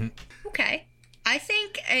 Mm-hmm. Okay, I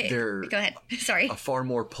think go ahead. Sorry. They're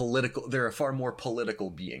a far more political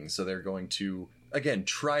being, so they're going to. Again,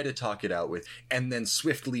 try to talk it out with, and then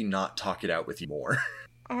swiftly not talk it out with you more.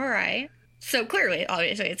 All right. So clearly,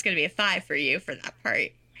 obviously, it's going to be a 5 for you for that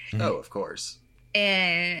part. Mm-hmm. Oh, of course.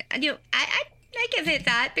 And I give it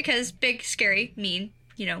that because big, scary, mean,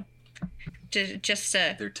 just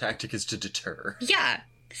their tactic is to deter. Yeah.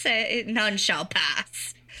 So none shall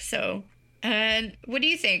pass. So, and what do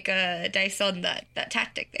you think, Dice, on that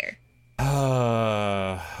tactic there?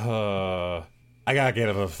 I gotta get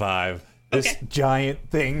it a 5. This okay. Giant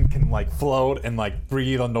thing can, like, float and, like,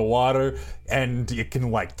 breathe underwater, and it can,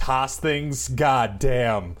 like, toss things. God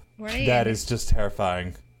damn. Right. That is just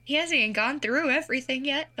terrifying. He hasn't even gone through everything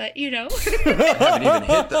yet, but,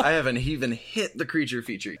 I haven't even hit the creature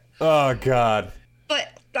feature. Oh, God.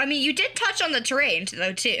 But, I mean, you did touch on the terrain,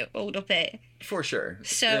 though, too, a little bit. For sure.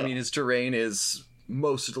 So, I mean, his terrain is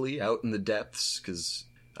mostly out in the depths, because...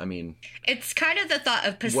 I mean, it's kind of the thought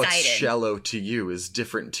of Poseidon. What's shallow to you is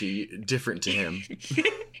different to him.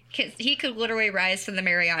 Because he could literally rise from the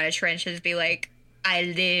Mariana Trench and be like, I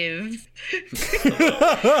live.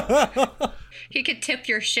 He could tip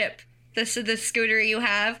your ship. This is the scooter you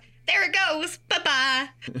have. There it goes. Bye-bye.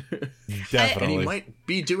 Definitely. And he might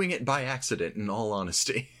be doing it by accident, in all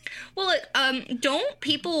honesty. Well, don't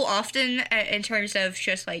people often, in terms of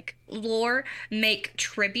just, like, lore, make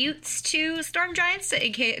tributes to storm giants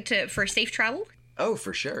for safe travel? Oh,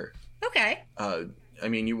 for sure. Okay. I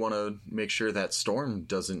mean, you want to make sure that storm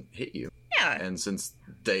doesn't hit you. Yeah. And since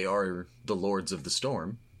they are the lords of the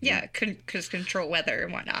storm... Yeah, because control weather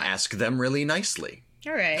and whatnot. Ask them really nicely.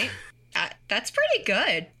 All right. That's pretty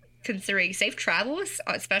good. Considering safe travel,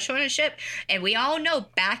 especially on a ship. And we all know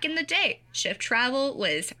back in the day, ship travel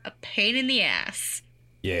was a pain in the ass.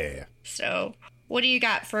 Yeah. So, What do you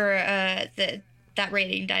got for that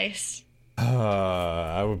rating dice?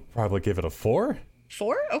 I would probably give it a 4.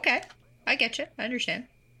 4? Okay. I get you. I understand.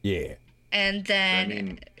 Yeah. And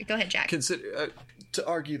then, go ahead, Jack. To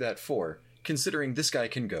argue that 4, considering this guy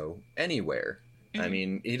can go anywhere. I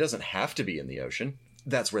mean, he doesn't have to be in the ocean.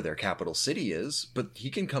 That's where their capital city is, but he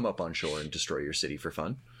can come up on shore and destroy your city for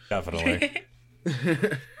fun. Definitely.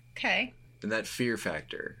 Okay. And that fear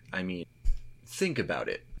factor, I mean, think about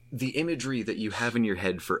it. The imagery that you have in your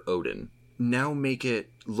head for Odin, now make it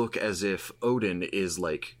look as if Odin is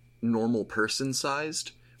like normal person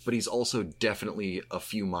sized, but he's also definitely a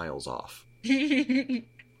few miles off.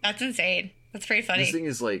 That's insane. That's pretty funny. This thing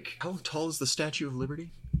is like, how tall is the Statue of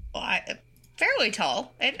Liberty? Well, fairly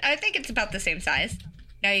tall. I think it's about the same size.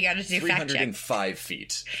 Now you gotta do fact check. 305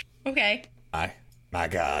 feet. Okay. My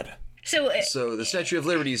God. So the Statue of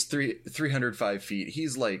Liberty is 305 feet.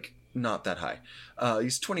 He's like not that high.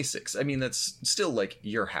 He's 26. I mean, that's still like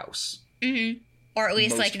your house. Mm-hmm. Or at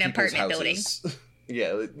least like an apartment building.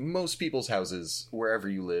 Yeah, like most people's houses, wherever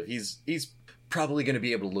you live, he's probably going to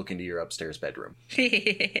be able to look into your upstairs bedroom.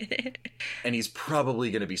 And he's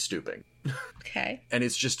probably going to be stooping. Okay. And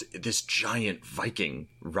it's just this giant Viking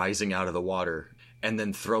rising out of the water and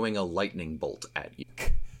then throwing a lightning bolt at you.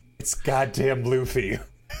 It's goddamn Luffy.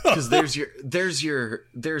 Because there's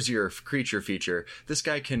your creature feature. This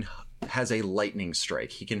guy has a lightning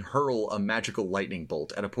strike. He can hurl a magical lightning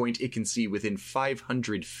bolt at a point it can see within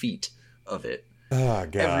 500 feet of it. Oh,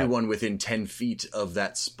 God. Everyone within 10 feet of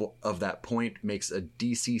that point makes a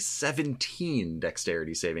DC 17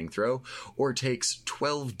 dexterity saving throw, or takes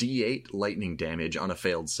 12d8 lightning damage on a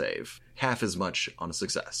failed save. Half as much on a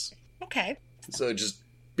success. Okay. So just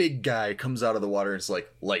big guy comes out of the water and it's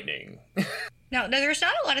like, lightning. No, there's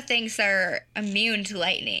not a lot of things that are immune to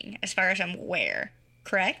lightning, as far as I'm aware.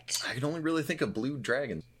 Correct? I can only really think of blue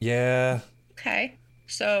dragons. Yeah. Okay.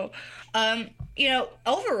 So,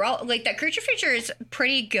 overall, like, that creature feature is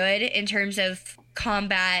pretty good in terms of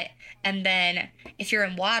combat. And then if you're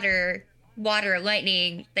in water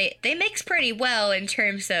lightning, they mix pretty well in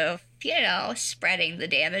terms of, spreading the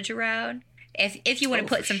damage around. If you want to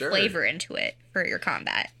put some flavor into it for your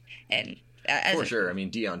combat. And for sure. I mean,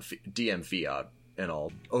 DM Fiat and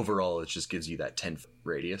all. Overall, it just gives you that 10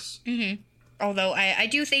 radius. Mm-hmm. Although I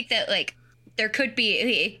do think that, like, there could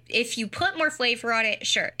be, if you put more flavor on it,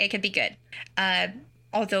 sure, it could be good.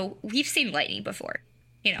 Although we've seen lightning before.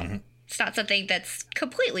 It's not something that's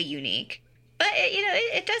completely unique. But,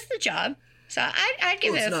 it does the job. So I'd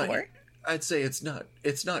give it a 4. I'd say it's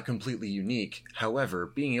not completely unique. However,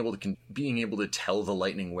 being able to tell the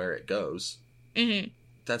lightning where it goes,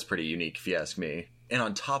 that's pretty unique if you ask me. And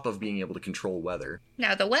on top of being able to control weather.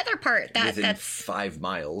 Now the weather part, that's 5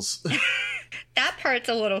 miles. That part's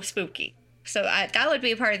a little spooky. So that would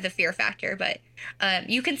be part of the fear factor, but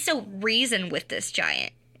you can still reason with this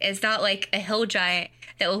giant. It's not like a hill giant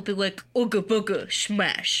that will be like, ooga booga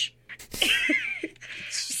smash.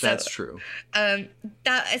 That's true. So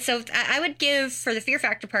I would give, for the fear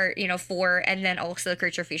factor part, 4, and then also the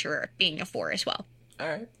creature feature being a 4 as well.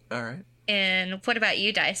 All right. And what about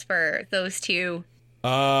you, Dice, for those two?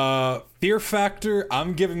 Fear factor,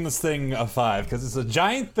 I'm giving this thing a 5, because it's a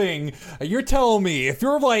giant thing. You're telling me, if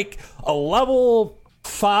you're like a level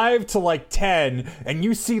 5 to like 10, and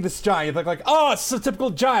you see this giant, like, oh, it's a typical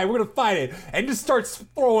giant, we're gonna fight it, and just starts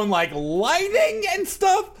throwing like lightning and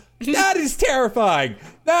stuff, that is terrifying.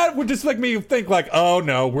 That would just make me think like, oh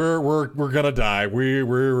no, we're gonna die.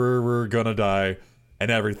 We're gonna die, and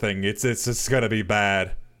everything. It's just gonna be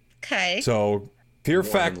bad. Okay. So fear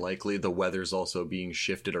factor. Likely, the weather's also being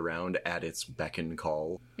shifted around at its beck and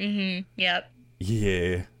call. Mm-hmm. Yep.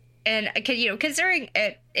 Yeah. And considering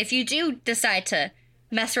it, if you do decide to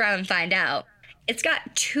mess around and find out, it's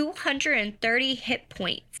got 230 hit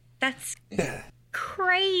points. That's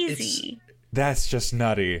crazy. That's just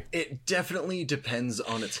nutty. It definitely depends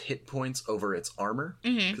on its hit points over its armor.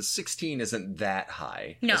 Because 16 isn't that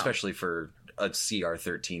high. No. Especially for a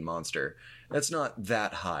CR13 monster. That's not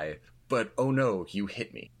that high. But, oh no, you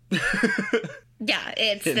hit me. Yeah,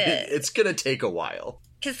 it's gonna take a while.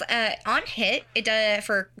 Because on hit, it does,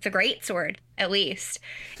 for the greatsword, at least,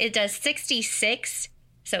 it does 66.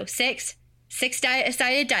 So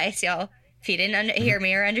six-sided dice, y'all. If you didn't hear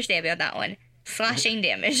me or understand me on that one. Slashing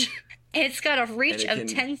damage. It's got a reach of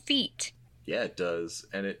 10 feet. Yeah, it does.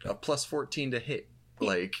 And a plus 14 to hit.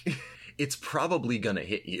 Like, it's probably gonna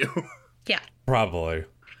hit you. Yeah. Probably.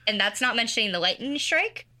 And that's not mentioning the lightning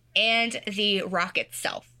strike and the rock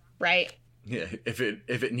itself, right? Yeah, if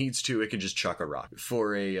it needs to, it can just chuck a rock.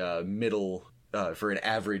 For a middle for an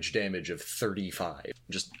average damage of 35.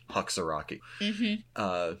 Just Huxaraki.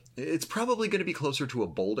 It's probably going to be closer to a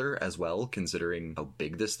boulder as well, considering how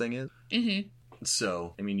big this thing is.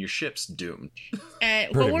 So, I mean, your ship's doomed.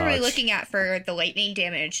 What were we looking at for the lightning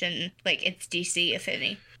damage and, like, its DC, if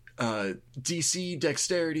any? DC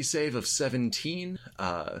dexterity save of 17,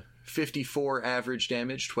 54 average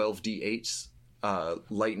damage, 12d8s,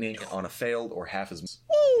 lightning on a failed or half as much.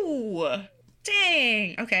 Ooh!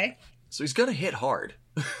 Dang! Okay. So he's gonna hit hard.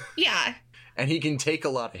 Yeah. And he can take a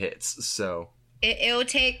lot of hits, so... It'll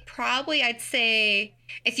take probably, I'd say,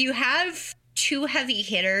 if you have 2 heavy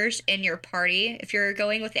hitters in your party, if you're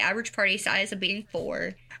going with the average party size of being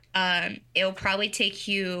 4, it'll probably take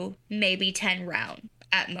you maybe 10 rounds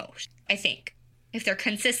at most, I think. If they're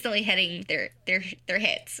consistently hitting their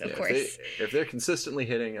hits, of course. If they're consistently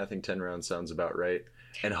hitting, I think 10 rounds sounds about right.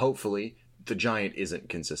 And hopefully, the giant isn't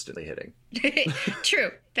consistently hitting.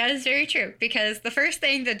 True. That is very true. Because the first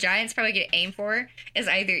thing the giant's probably going to aim for is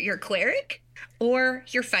either your cleric or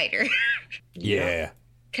your fighter. Yeah.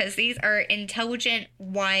 Because these are intelligent,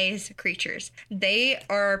 wise creatures. They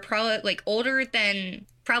are probably, like, older than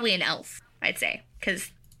probably an elf, I'd say.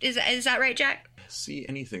 Because, is that right, Jack? See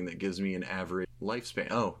anything that gives me an average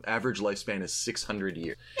lifespan. Oh, average lifespan is 600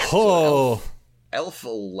 years. Oh. So elf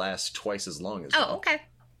will last twice as long as well. Okay.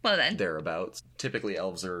 Well then. Thereabouts. Typically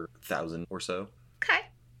elves are 1,000 or so. Okay.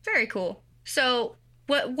 Very cool. So,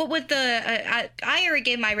 what would the... I already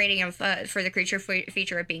gave my rating of for the creature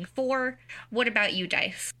feature of being 4. What about you,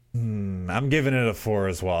 Dice? I'm giving it a 4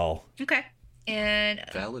 as well. Okay. And...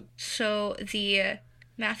 Valid. So, the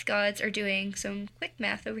math gods are doing some quick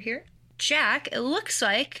math over here. Jack, it looks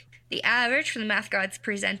like the average for the math gods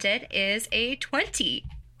presented is a 20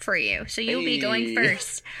 for you. So you'll be going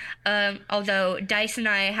first. Although Dice and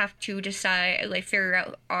I have to decide, like, figure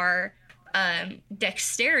out our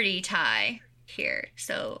dexterity tie here.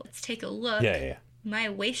 So let's take a look. Yeah. My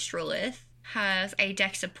wastrelith has a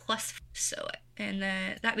dex of +4, so, and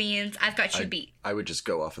that means I've got you beat. I would just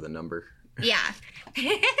go off of the number. Yeah.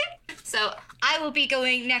 So I will be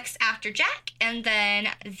going next after Jack, and then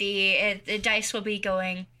the dice will be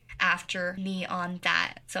going after me on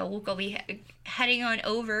that. So we'll go be heading on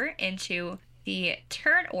over into the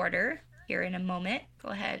turn order here in a moment. Go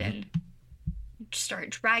ahead and start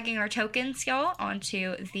dragging our tokens, y'all,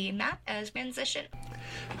 onto the map as transition.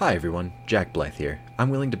 Hi everyone, Jack Blythe here. I'm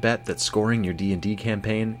willing to bet that scoring your D&D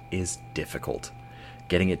campaign is difficult.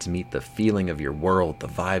 Getting it to meet the feeling of your world, the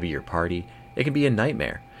vibe of your party, it can be a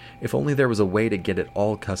nightmare. If only there was a way to get it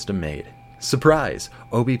all custom made. Surprise!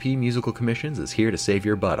 OBP Musical Commissions is here to save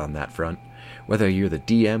your butt on that front. Whether you're the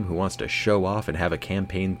DM who wants to show off and have a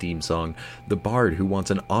campaign theme song, the bard who wants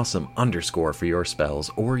an awesome underscore for your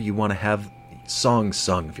spells, or you want to have songs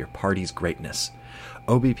sung of your party's greatness,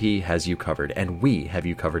 OBP has you covered, and we have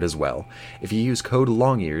you covered as well. If you use code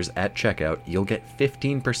LONGEARS at checkout, you'll get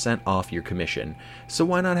 15% off your commission. So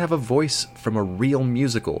why not have a voice from a real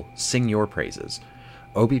musical sing your praises?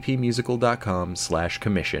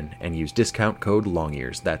 obpmusical.com/commission and use discount code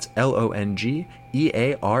LONGEARS. That's LONGEARS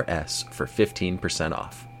for 15%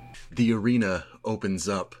 off. The arena opens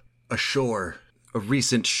up. Ashore, a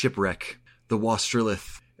recent shipwreck, the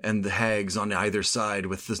Wastrelith and the hags on either side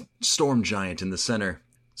with the Storm Giant in the center.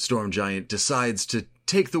 Storm Giant decides to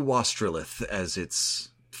take the Wastrelith as its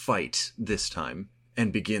fight this time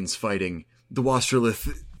and begins fighting. The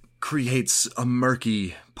Wastrelith creates a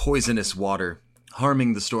murky, poisonous water,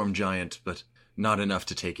 harming the Storm Giant, but not enough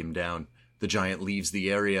to take him down. The giant leaves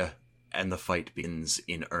the area, and the fight begins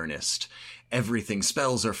in earnest. Everything,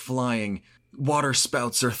 spells are flying, water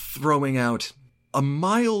spouts are throwing out. A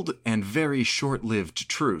mild and very short-lived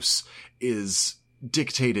truce is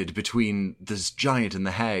dictated between this giant and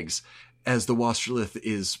the hags, as the Wastrelith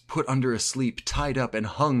is put under a sleep, tied up and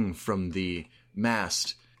hung from the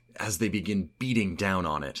mast as they begin beating down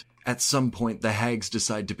on it. At some point, the hags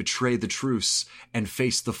decide to betray the truce and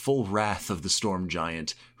face the full wrath of the Storm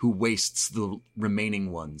Giant, who wastes the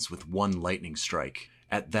remaining ones with one lightning strike.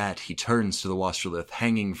 At that, he turns to the Wastrelith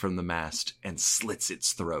hanging from the mast and slits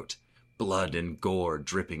its throat. Blood and gore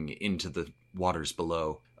dripping into the waters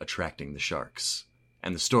below, attracting the sharks.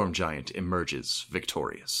 And the Storm Giant emerges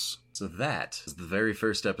victorious. So that is the very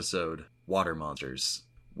first episode, Water Monsters,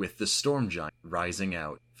 with the Storm Giant rising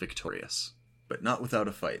out victorious. But not without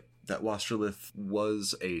a fight. That Wastrelith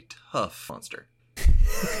was a tough monster. The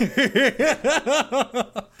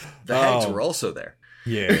hags were also there.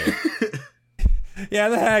 Yeah. Yeah,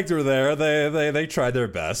 the hags were there. They tried their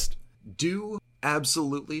best. Do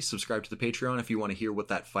absolutely subscribe to the Patreon if you want to hear what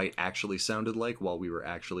that fight actually sounded like while we were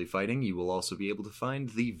actually fighting. You will also be able to find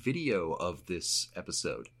the video of this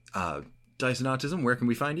episode. Dyson Autism, where can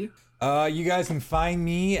we find you? You guys can find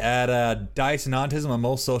me at Dyson Autism on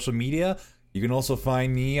most social media. You can also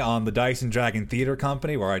find me on the Dyson Dragon Theater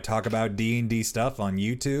Company, where I talk about D&D stuff on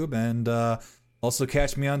YouTube, and also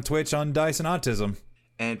catch me on Twitch on Dyson Autism.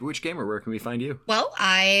 And Witch Gamer, where can we find you? Well,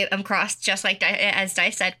 I am across, just like as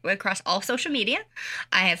Dice said, across all social media.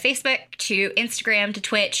 I have Facebook to Instagram to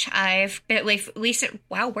Twitch. I've been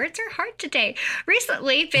wow, words are hard today.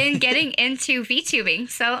 Recently been getting into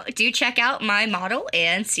VTubing, so do check out my model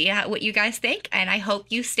and see what you guys think. And I hope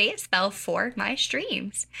you stay at spell for my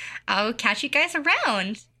streams. I'll catch you guys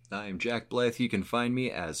around. I'm Jack Blythe. You can find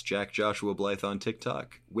me as Jack Joshua Blythe on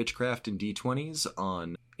TikTok, Witchcraft and D20s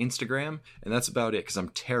on Instagram, and that's about it because I'm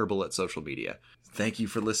terrible at social media. Thank you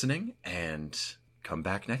for listening, and come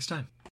back next time.